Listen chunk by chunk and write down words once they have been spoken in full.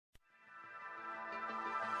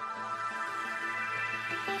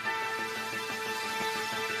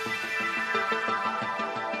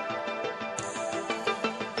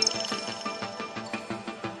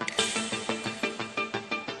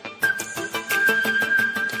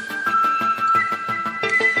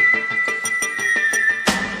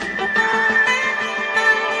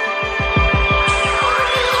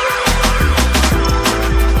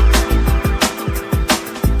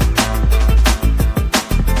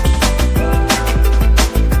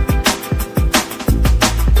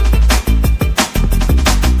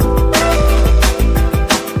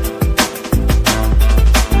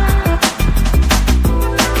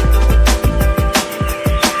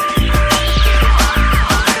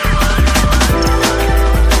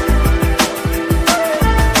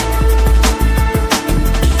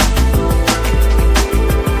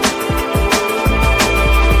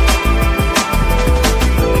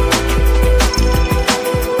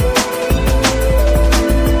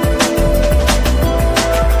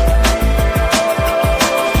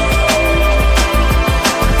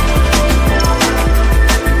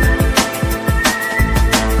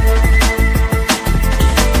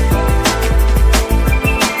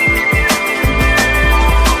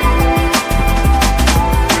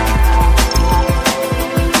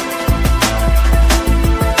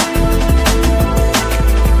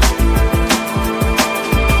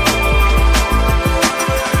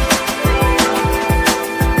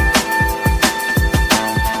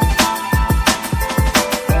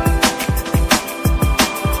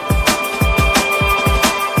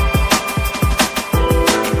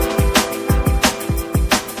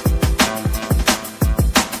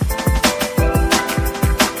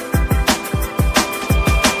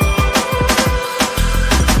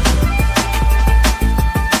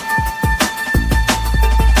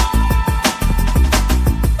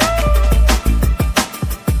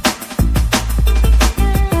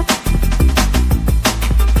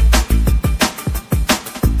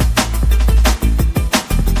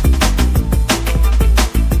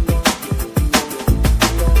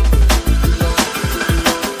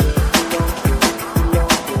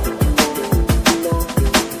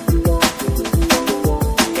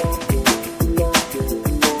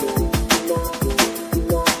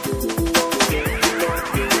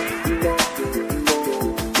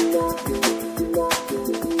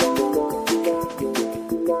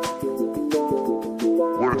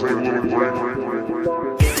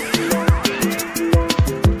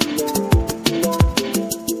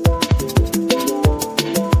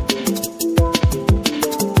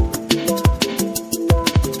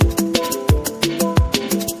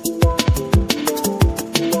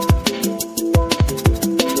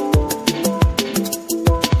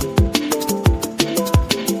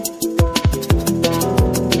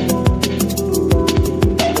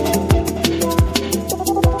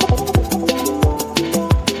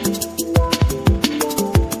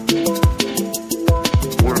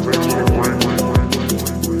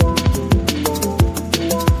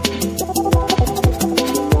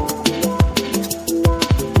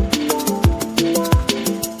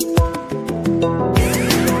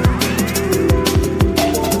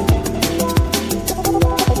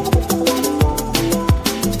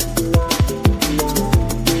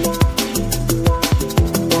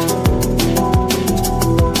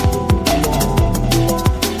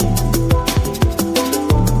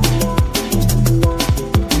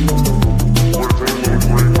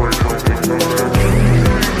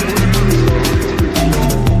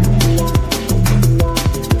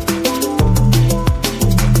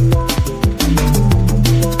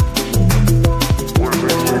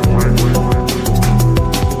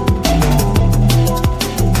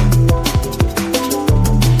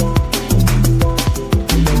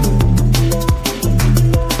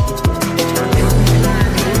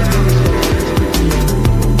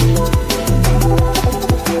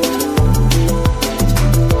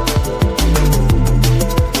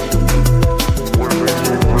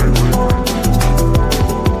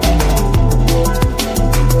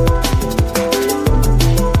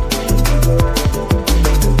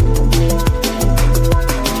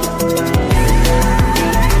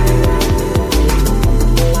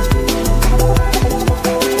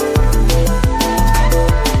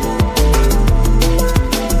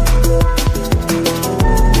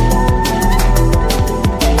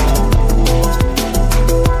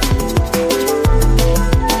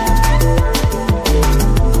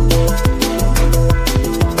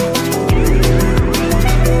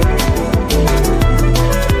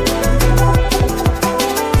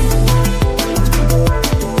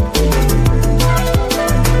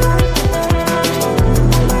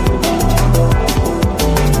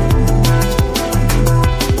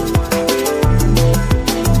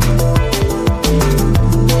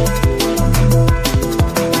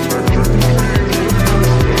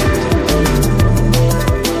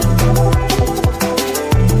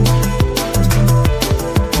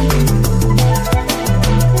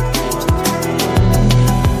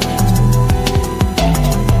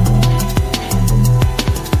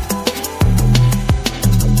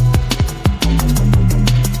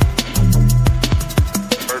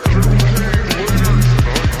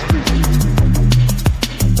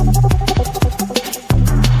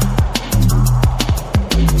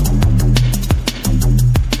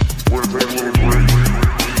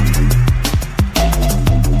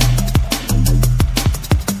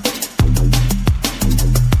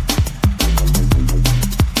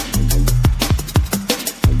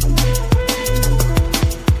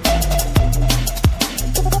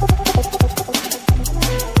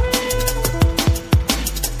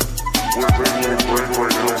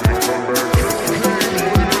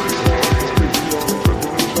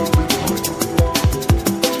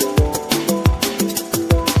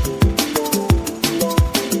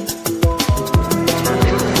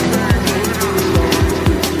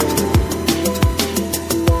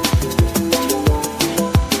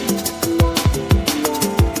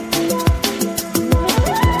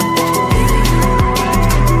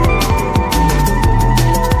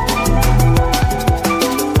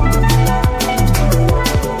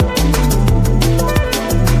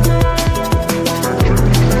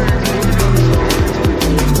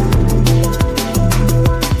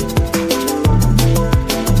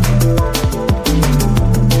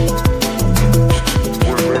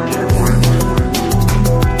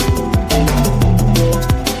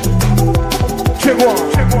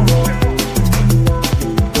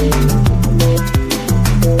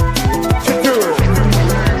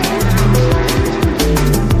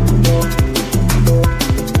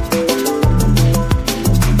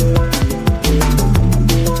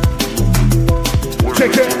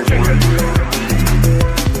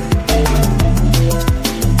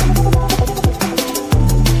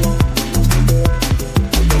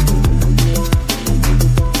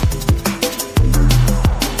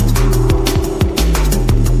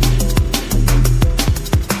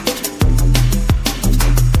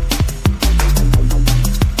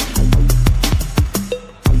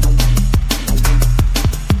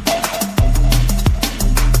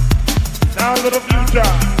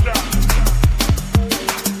future.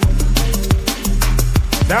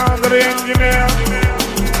 Sound of the engineer.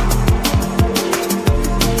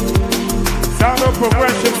 Sound of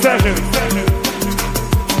progression sessions.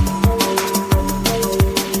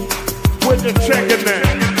 With the checking there.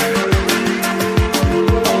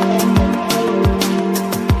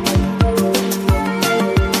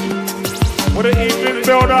 With the evening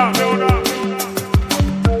build up.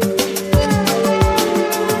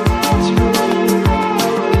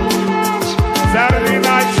 Saturday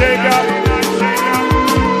night shake up.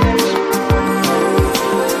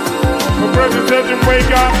 Progression session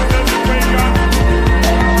wake up.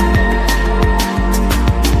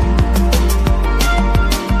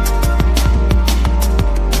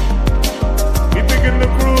 We thinking the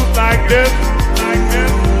grooves like this.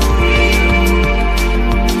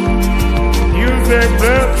 Music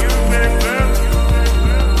this.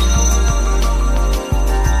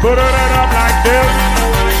 Put it up like this.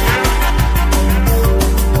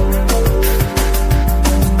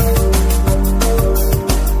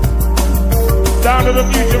 Sound of the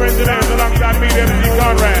future engineers alongside me, Energy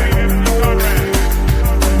Conrad.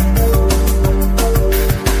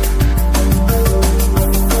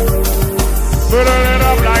 Put it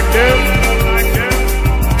up like this.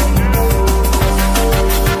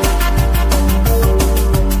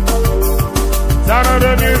 Sound of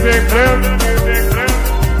the music clip.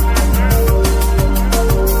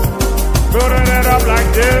 Put it up like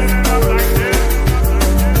this.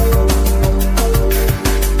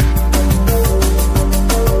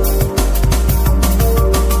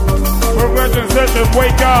 Progression session,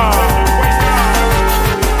 wake up.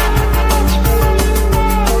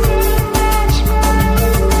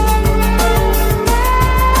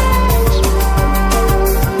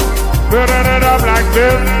 Putting it up like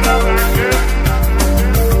this.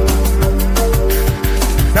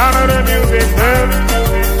 Sound of the music, man.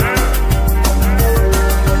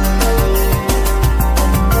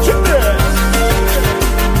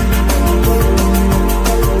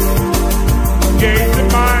 Engage the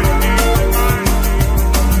mind.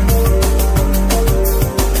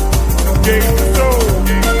 Engage the soul.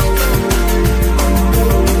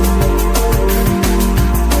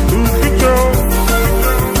 Lose control.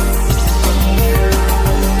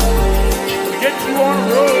 Get you on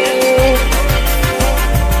the road.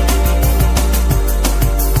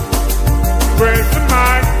 Brace the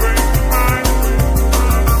mind.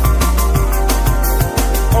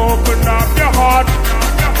 Open up your heart.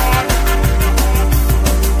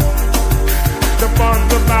 The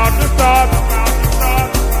fun's about to start.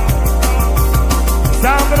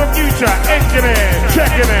 Sound of the future, engineer,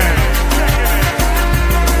 checking in.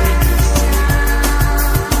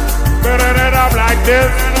 Putting it up like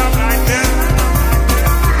this.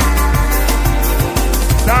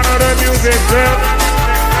 Sound of the music, grip.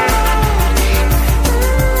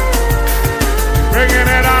 Bringing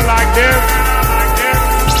it out like this.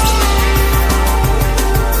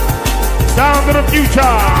 Sound of the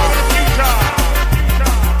future.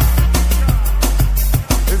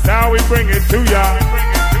 This is how we bring it to ya.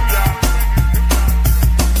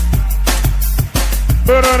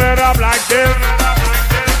 Putting it up like this.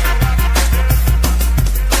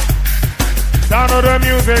 Sound of the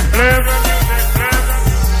music flip.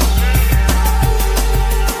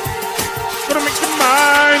 Gonna make your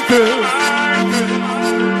mind good.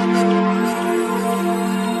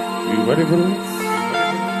 You ready for this?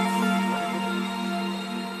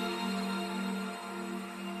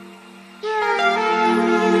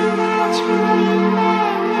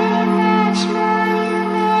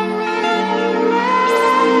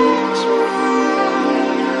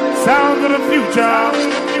 Sound of the future.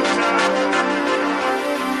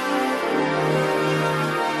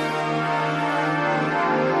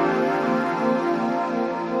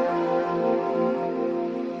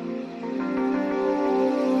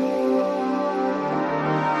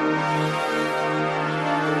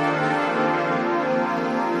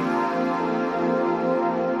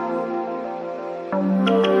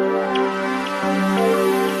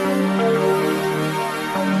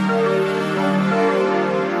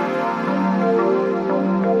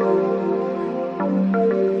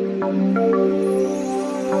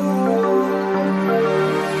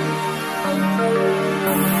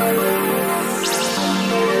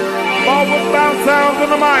 Sounds in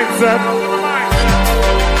the mindset.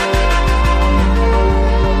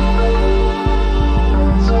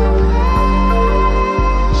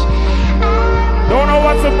 Don't know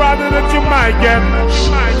what surprise that you might get.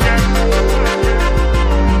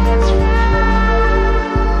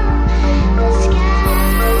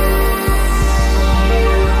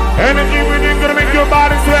 Energy within gonna make your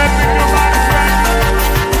body sweat.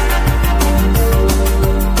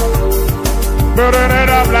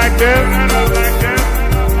 this.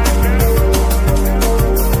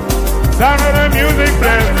 Sound of the music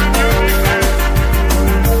blast.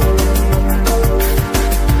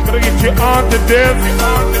 Gonna get you on to this.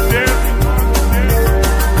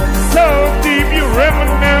 So deep you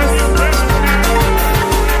reminisce.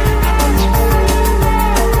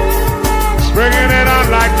 Bringing it on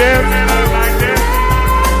like this.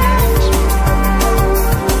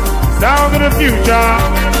 Sounds of the future.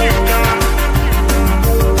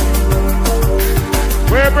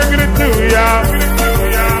 We're bringing it to ya.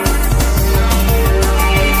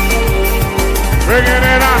 Bringing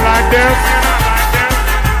it on like this.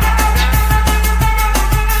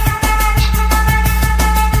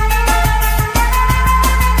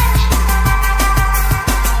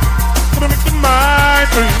 Gonna make the mind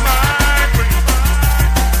free.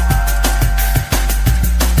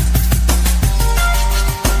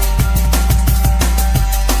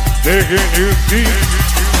 Taking you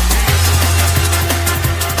deep.